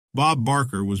Bob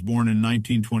Barker was born in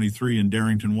 1923 in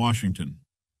Darrington, Washington.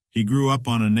 He grew up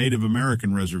on a Native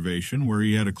American reservation where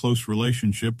he had a close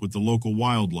relationship with the local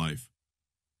wildlife.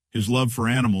 His love for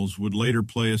animals would later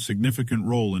play a significant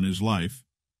role in his life.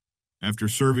 After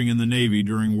serving in the Navy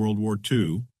during World War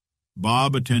II,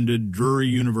 Bob attended Drury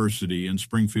University in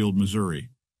Springfield, Missouri.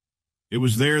 It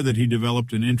was there that he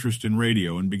developed an interest in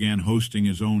radio and began hosting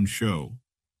his own show.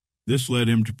 This led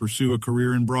him to pursue a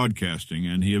career in broadcasting,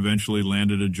 and he eventually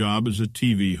landed a job as a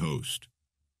TV host.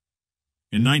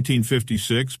 In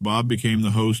 1956, Bob became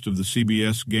the host of the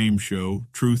CBS game show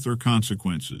Truth or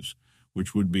Consequences,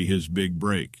 which would be his big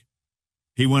break.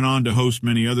 He went on to host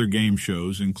many other game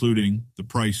shows, including The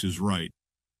Price is Right,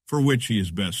 for which he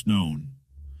is best known.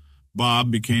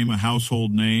 Bob became a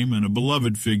household name and a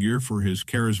beloved figure for his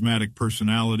charismatic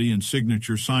personality and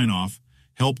signature sign-off,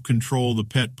 "Help control the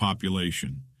pet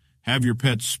population. Have your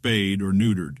pets spayed or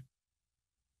neutered."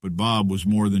 But Bob was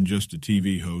more than just a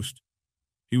TV host.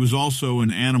 He was also an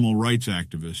animal rights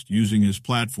activist, using his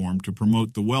platform to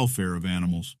promote the welfare of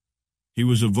animals. He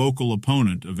was a vocal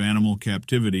opponent of animal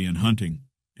captivity and hunting,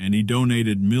 and he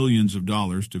donated millions of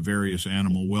dollars to various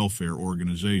animal welfare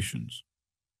organizations.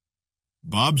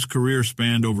 Bob's career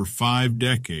spanned over 5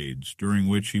 decades, during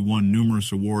which he won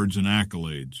numerous awards and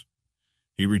accolades.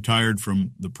 He retired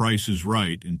from The Price is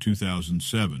Right in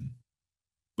 2007,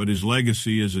 but his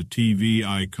legacy as a TV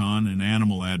icon and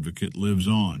animal advocate lives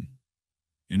on.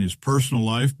 In his personal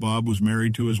life, Bob was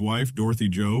married to his wife, Dorothy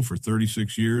Jo, for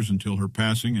 36 years until her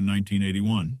passing in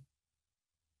 1981.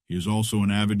 He is also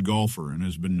an avid golfer and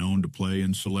has been known to play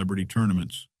in celebrity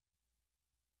tournaments.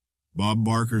 Bob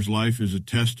Barker's life is a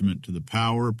testament to the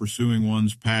power of pursuing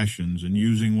one's passions and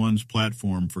using one's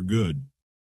platform for good.